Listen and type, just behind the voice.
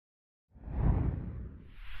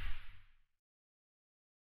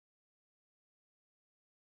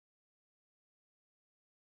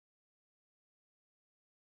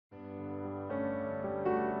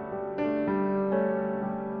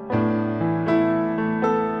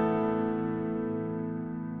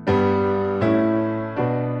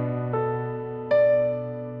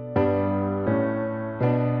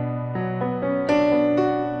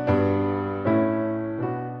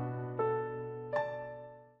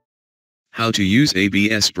How to use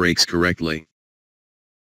ABS brakes correctly.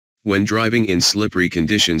 When driving in slippery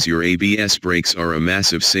conditions, your ABS brakes are a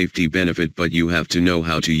massive safety benefit, but you have to know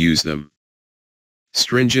how to use them.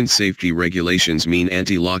 Stringent safety regulations mean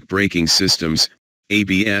anti-lock braking systems,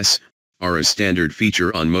 ABS, are a standard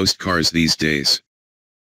feature on most cars these days.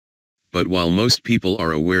 But while most people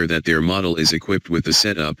are aware that their model is equipped with the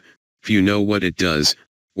setup, few know what it does,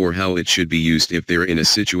 or how it should be used if they're in a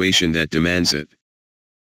situation that demands it.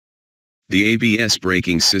 The ABS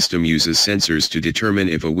braking system uses sensors to determine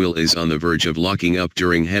if a wheel is on the verge of locking up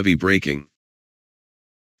during heavy braking.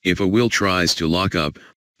 If a wheel tries to lock up,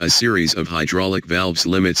 a series of hydraulic valves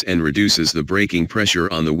limits and reduces the braking pressure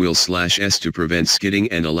on the wheel/S to prevent skidding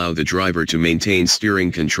and allow the driver to maintain steering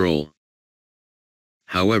control.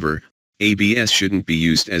 However, ABS shouldn't be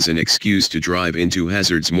used as an excuse to drive into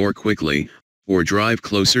hazards more quickly, or drive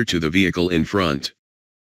closer to the vehicle in front.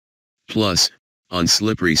 Plus, on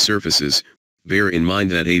slippery surfaces, bear in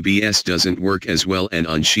mind that ABS doesn't work as well, and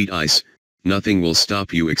on sheet ice, nothing will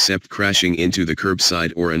stop you except crashing into the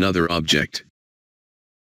curbside or another object.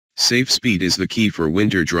 Safe speed is the key for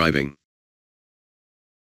winter driving.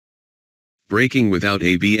 Braking without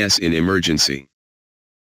ABS in emergency.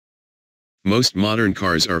 Most modern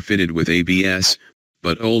cars are fitted with ABS,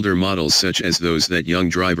 but older models such as those that young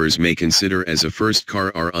drivers may consider as a first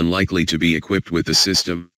car are unlikely to be equipped with the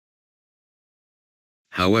system.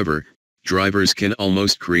 However, drivers can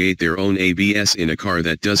almost create their own ABS in a car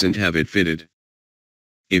that doesn't have it fitted.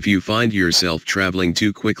 If you find yourself traveling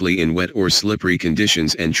too skiddly in wet or slippery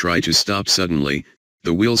conditions and try to stop suddenly,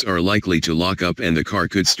 the wheels are likely to lock up and the car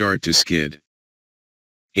could start to skid.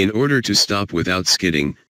 In order to stop without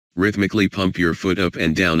skidding, rhythmically pump your foot up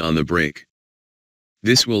and down on the brake.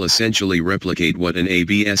 This will essentially replicate what an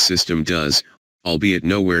ABS system does, albeit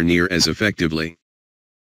nowhere near as effectively.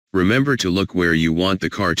 Remember to look where you want the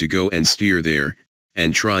car to go and steer there,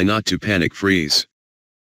 and try not to panic freeze.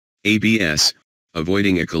 ABS,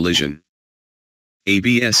 avoiding a collision.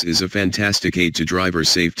 ABS is a fantastic aid to driver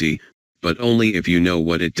safety, but only if you know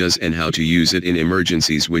what it does and how to use it in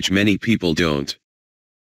emergencies, which many people don't.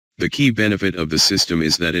 The key benefit of the system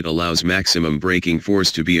is that it allows maximum braking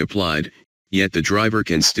force to be applied, yet the driver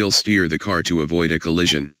can still steer the car to avoid a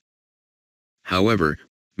collision. However,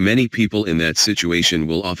 many people in that situation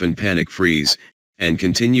will often panic freeze, and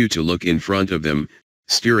continue to look in front of them,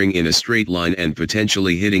 steering in a straight line and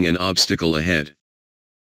potentially hitting an obstacle ahead.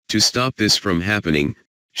 To stop this from happening,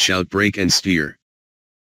 shout "brake and steer."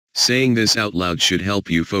 Saying this out loud should help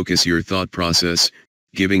you focus your thought process,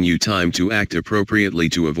 giving you time to act appropriately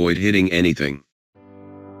to avoid hitting anything.